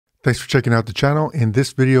Thanks for checking out the channel. In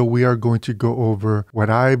this video, we are going to go over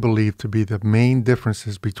what I believe to be the main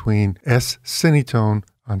differences between S-Cinetone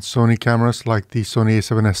on Sony cameras like the Sony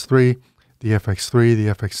a7S III, the FX3, the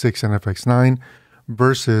FX6, and FX9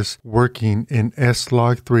 versus working in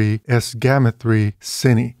S-Log3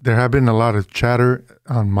 S-Gamut3.Cine. There have been a lot of chatter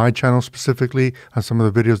on my channel specifically on some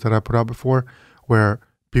of the videos that I put out before where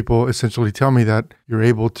people essentially tell me that you're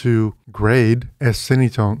able to grade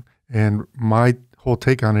S-Cinetone, and my whole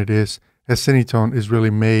take on it is S-Cinetone is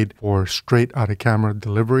really made for straight out of camera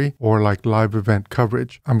delivery or like live event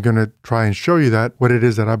coverage. I'm going to try and show you that, what it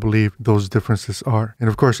is that I believe those differences are. And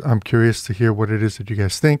of course, I'm curious to hear what it is that you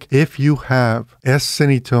guys think. If you have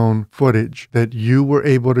S-Cinetone footage that you were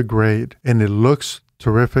able to grade and it looks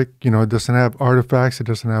terrific, you know, it doesn't have artifacts, it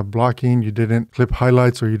doesn't have blocking, you didn't clip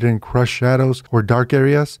highlights, or you didn't crush shadows or dark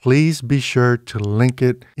areas, please be sure to link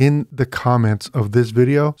it in the comments of this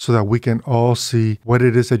video so that we can all see what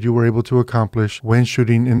it is that you were able to accomplish when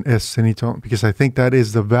shooting in S-Cinetone, because I think that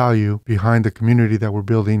is the value behind the community that we're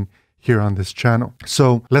building here on this channel.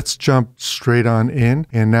 So let's jump straight on in.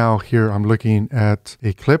 And now here I'm looking at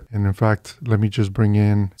a clip. And in fact, let me just bring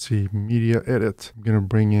in, let's see, media edit. I'm going to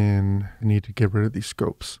bring in, I need to get rid of these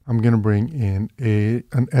scopes. I'm going to bring in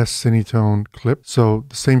an S-Cinetone clip. So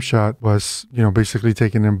the same shot was, you know, basically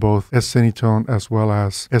taken in both S-Cinetone as well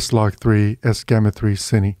as S-Log3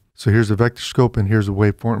 S-Gamut3.Cine. So here's a vector scope and here's a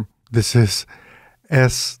waveform. This is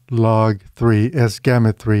S-Log3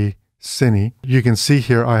 S-Gamut3.Cine. You can see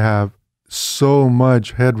here I have so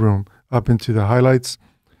much headroom up into the highlights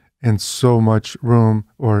and so much room,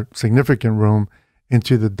 or significant room,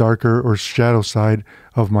 into the darker or shadow side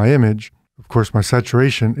of my image. Of course, my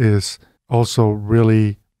saturation is also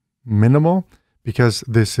really minimal because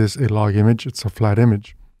this is a log image, it's a flat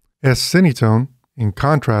image. S-Cinetone, in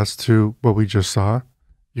contrast to what we just saw,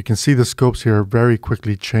 you can see the scopes here very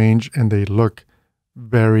quickly change and they look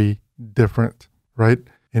very different, right?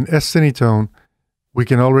 In S-Cinetone, we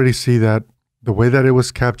can already see that the way that it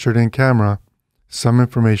was captured in camera, some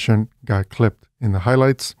information got clipped in the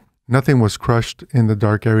highlights. Nothing was crushed in the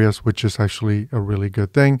dark areas, which is actually a really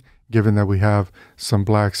good thing, given that we have some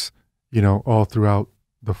blacks, you know, all throughout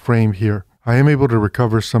the frame here. I am able to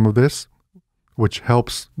recover some of this, which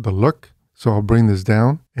helps the look. So I'll bring this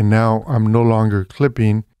down, and now I'm no longer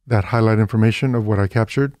clipping that highlight information of what I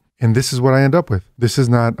captured. And this is what I end up with. This is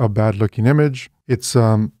not a bad looking image. It's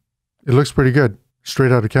it looks pretty good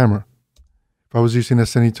straight out of camera. If I was using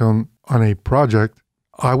S-Cinetone on a project,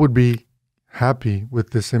 I would be happy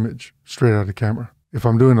with this image straight out of camera. If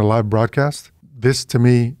I'm doing a live broadcast, this to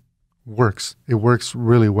me works. It works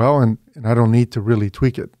really well, and I don't need to really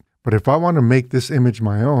tweak it. But if I want to make this image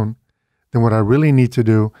my own, then what I really need to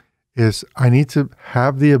do is I need to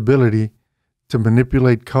have the ability to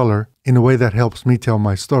manipulate color in a way that helps me tell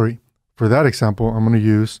my story. For that example, I'm going to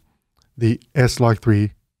use the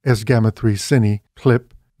S-Log3 S-Gamut3.Cine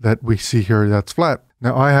clip that we see here that's flat.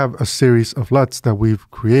 Now I have a series of LUTs that we've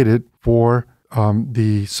created for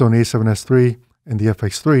the Sony a7S III and the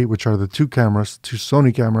FX3, which are the two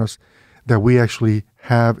Sony cameras that we actually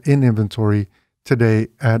have in inventory today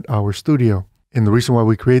at our studio. And the reason why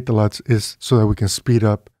we create the LUTs is so that we can speed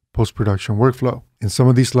up post-production workflow. And some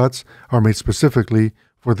of these LUTs are made specifically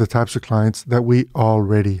for the types of clients that we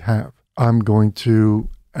already have. I'm going to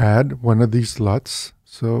add one of these LUTs.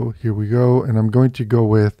 So here we go. And I'm going to go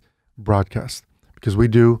with broadcast because we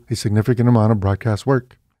do a significant amount of broadcast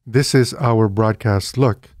work. This is our broadcast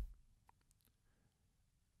look.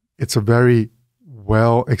 It's a very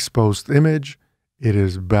well exposed image. It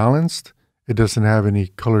is balanced. It doesn't have any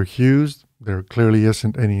color hues. There clearly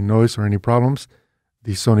isn't any noise or any problems.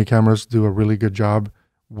 The Sony cameras do a really good job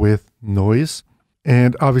with noise.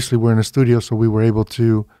 And obviously we're in a studio, so we were able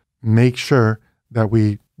to make sure that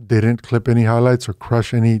we didn't clip any highlights or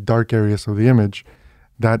crush any dark areas of the image.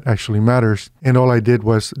 That actually matters. And all I did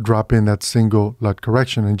was drop in that single LUT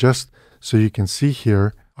correction. And just so you can see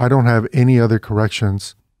here, I don't have any other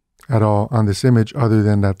corrections at all on this image other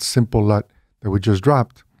than that simple LUT that we just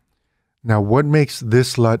dropped. Now, what makes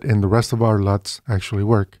this LUT and the rest of our LUTs actually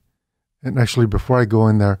work? And actually, before I go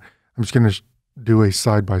in there, I'm just going to do a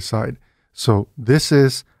side-by-side. So this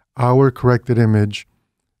is our corrected image,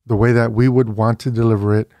 the way that we would want to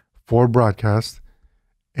deliver it for broadcast.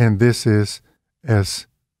 And this is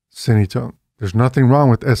S-Cinetone. There's nothing wrong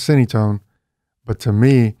with S-Cinetone, but to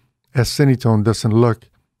me, S-Cinetone doesn't look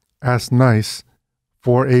as nice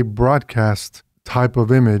for a broadcast type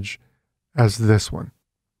of image as this one.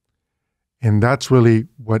 And that's really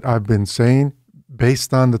what I've been saying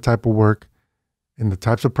based on the type of work and the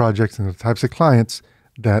types of projects and the types of clients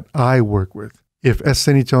that I work with. If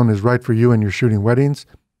S-Cinetone is right for you and you're shooting weddings,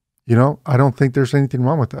 I don't think there's anything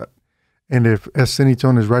wrong with that. And if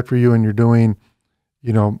S-Cinetone is right for you and you're doing,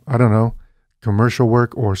 I don't know, commercial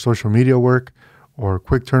work or social media work or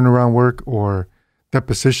quick turnaround work or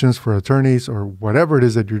depositions for attorneys or whatever it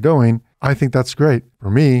is that you're doing, I think that's great. For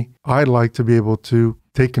me, I'd like to be able to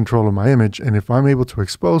take control of my image. And if I'm able to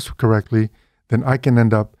expose correctly, then I can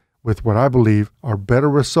end up with what I believe are better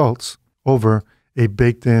results over a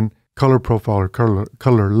baked in color profile or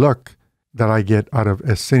color look that I get out of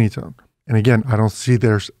S-Cinetone. And again, I don't see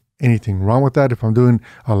there's anything wrong with that. If I'm doing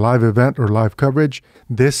a live event or live coverage,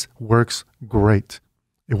 this works great.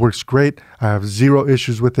 It works great. I have zero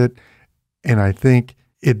issues with it. And I think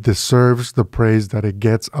it deserves the praise that it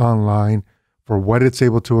gets online for what it's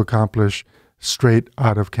able to accomplish straight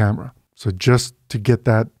out of camera. So just to get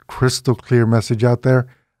that crystal clear message out there,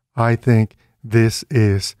 I think this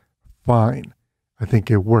is fine. I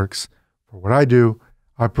think it works. For what I do,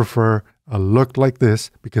 I prefer a look like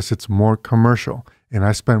this because it's more commercial. And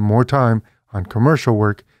I spend more time on commercial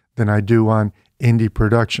work than I do on indie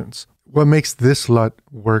productions. What makes this LUT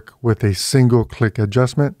work with a single click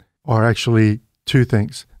adjustment are actually two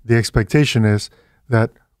things. The expectation is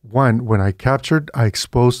that one, when I captured, I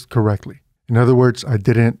exposed correctly. In other words, I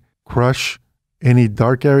didn't crush any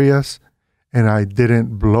dark areas and I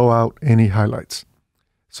didn't blow out any highlights.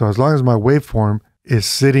 So as long as my waveform is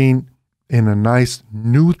sitting in a nice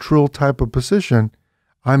neutral type of position,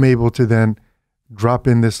 I'm able to then drop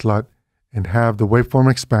in this LUT and have the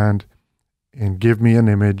waveform expand and give me an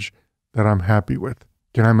image that I'm happy with.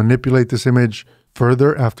 Can I manipulate this image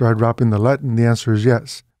further after I drop in the LUT? And the answer is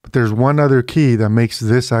yes. But there's one other key that makes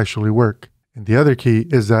this actually work. And the other key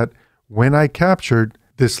is that when I captured,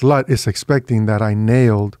 this LUT is expecting that I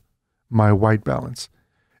nailed my white balance.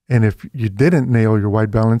 And if you didn't nail your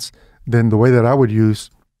white balance, then the way that I would use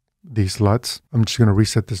these LUTs, I'm just going to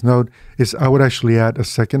reset this node, is I would actually add a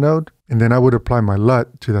second node, and then I would apply my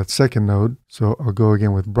LUT to that second node. So I'll go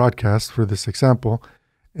again with broadcast for this example.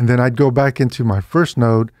 And then I'd go back into my first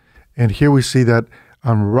node, and here we see that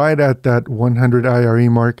I'm right at that 100 IRE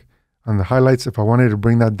mark on the highlights. If I wanted to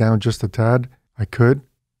bring that down just a tad, I could.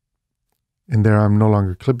 And there I'm no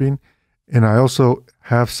longer clipping. And I also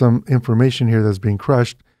have some information here that's being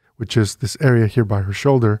crushed, which is this area here by her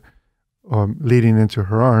shoulder, leading into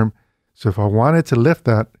her arm. So if I wanted to lift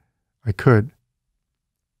that, I could.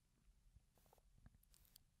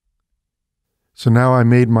 So now I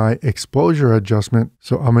made my exposure adjustment.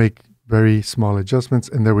 So I'll make very small adjustments,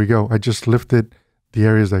 and there we go. I just lifted the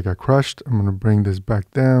areas that got crushed. I'm going to bring this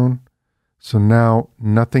back down. So now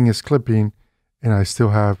nothing is clipping and I still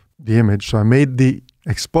have the image. So I made the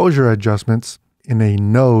exposure adjustments in a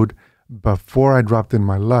node before I dropped in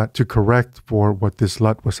my LUT to correct for what this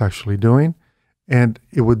LUT was actually doing. And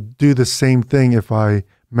it would do the same thing if I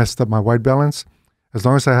messed up my white balance. As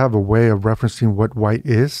long as I have a way of referencing what white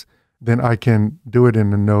is, then I can do it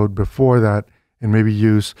in a node before that and maybe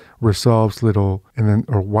use Resolve's little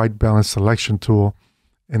or white balance selection tool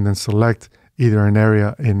and then select either an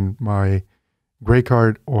area in my gray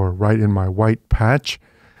card or right in my white patch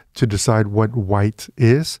to decide what white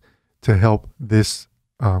is to help this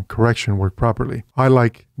correction work properly. I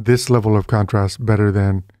like this level of contrast better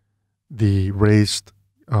than the raised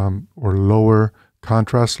or lower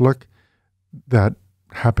contrast look that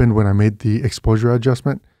happened when I made the exposure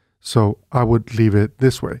adjustment. So I would leave it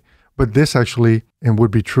this way. But this actually, and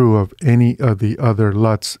would be true of any of the other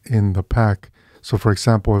LUTs in the pack. So for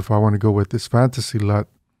example, if I want to go with this fantasy LUT,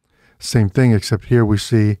 same thing, except here we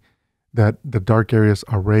see that the dark areas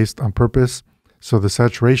are raised on purpose. So the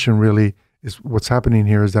saturation really is what's happening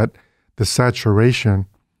here is that the saturation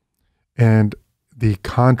and the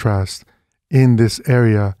contrast in this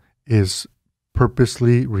area is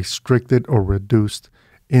purposely restricted or reduced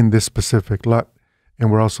in this specific LUT.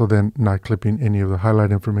 And we're also then not clipping any of the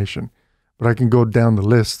highlight information. But I can go down the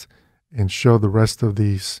list and show the rest of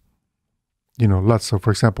these, LUTs. So for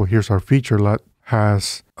example, here's our feature LUT,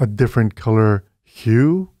 has a different color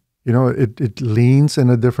hue. It leans in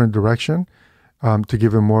a different direction to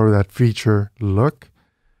give it more of that feature look.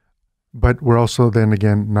 But we're also then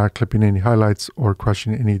again not clipping any highlights or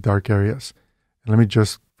crushing any dark areas. And let me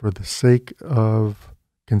just, for the sake of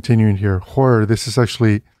continuing here, horror, this is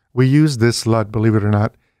actually, we use this LUT, believe it or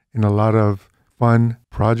not, in a lot of fun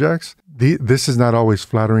projects. This is not always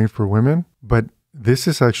flattering for women, but this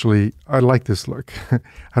is actually, I like this look.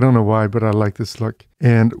 I don't know why, but I like this look.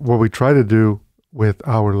 And what we try to do with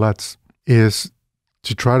our LUTs is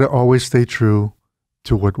to try to always stay true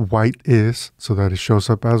to what white is so that it shows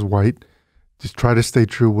up as white. To try to stay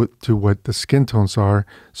true to what the skin tones are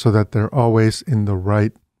so that they're always in the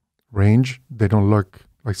right range. They don't look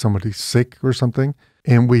like somebody's sick or something.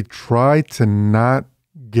 And we try to not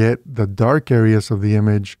get the dark areas of the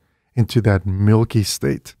image into that milky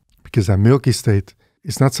state, because that milky state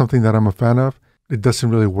is not something that I'm a fan of. It doesn't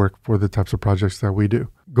really work for the types of projects that we do.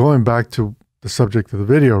 Going back to the subject of the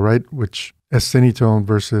video, right, which S-Cinetone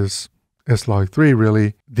versus S-Log3,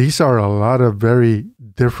 really, these are a lot of very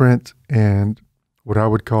different and what I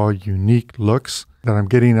would call unique looks that I'm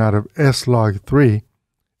getting out of S-Log3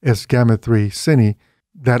 S-Gamut3.Cine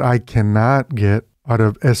that I cannot get out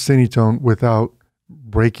of S-Cinetone without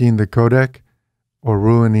breaking the codec or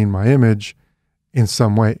ruining my image in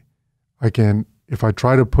some way. I can, if I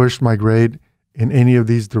try to push my grade in any of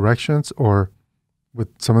these directions, or with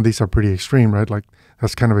some of these are pretty extreme, right? Like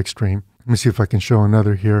that's kind of extreme. Let me see if I can show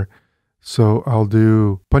another here. So I'll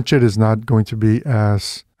do, punch it is not going to be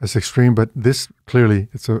as extreme, but this clearly,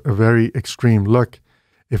 it's a very extreme look.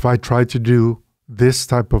 If I try to do this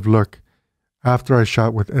type of look after I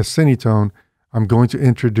shot with S-Cinetone, I'm going to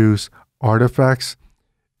introduce artifacts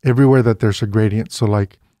everywhere that there's a gradient. So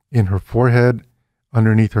like in her forehead,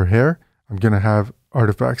 underneath her hair, I'm going to have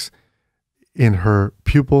artifacts. In her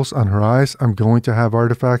pupils, on her eyes, I'm going to have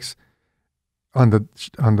artifacts. On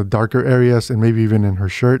the darker areas, and maybe even in her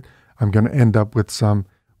shirt, I'm going to end up with some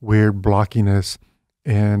weird blockiness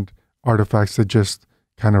and artifacts that just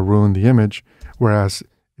kind of ruin the image. Whereas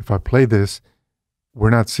if I play this, we're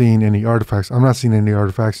not seeing any artifacts. I'm not seeing any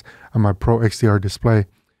artifacts on my Pro XDR display.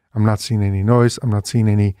 I'm not seeing any noise. I'm not seeing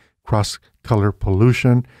any cross-color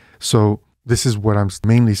pollution. So this is what I'm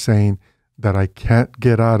mainly saying that I can't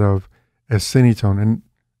get out of S-Cinetone.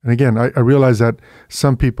 And again, I realize that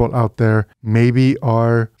some people out there maybe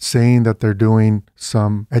are saying that they're doing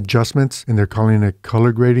some adjustments and they're calling it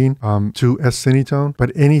color grading to S-Cinetone.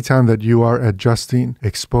 But anytime that you are adjusting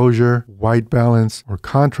exposure, white balance, or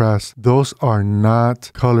contrast, those are not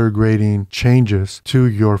color grading changes to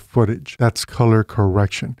your footage. That's color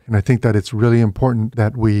correction. And I think that it's really important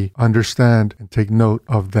that we understand and take note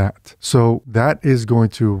of that. So that is going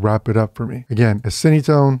to wrap it up for me. Again,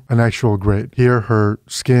 S-Cinetone, an actual grade. Here, her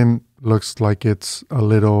skin looks like it's a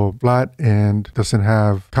little flat and doesn't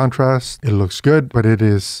have contrast. It looks good, but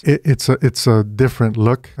it's a different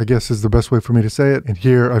look, I guess is the best way for me to say it. And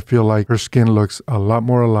here I feel like her skin looks a lot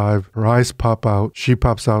more alive. Her eyes pop out. She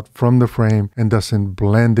pops out from the frame and doesn't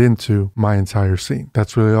blend into my entire scene.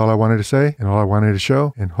 That's really all I wanted to say and all I wanted to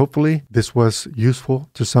show. And hopefully this was useful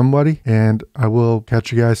to somebody, and I will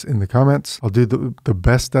catch you guys in the comments. I'll do the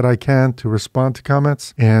best that I can to respond to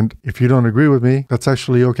comments. And if you don't agree with me, that's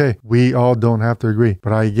actually okay. We all don't have to agree.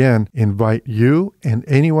 But I, again, invite you and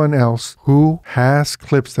anyone else who has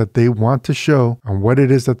clips that they want to show on what it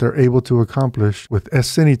is that they're able to accomplish with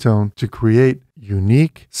S-Cinetone to create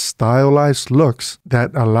unique, stylized looks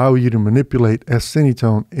that allow you to manipulate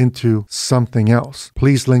S-Cinetone into something else.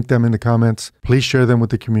 Please link them in the comments. Please share them with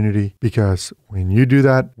the community, because when you do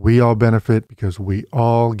that, we all benefit because we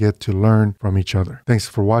all get to learn from each other. Thanks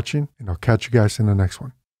for watching, and I'll catch you guys in the next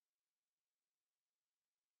one.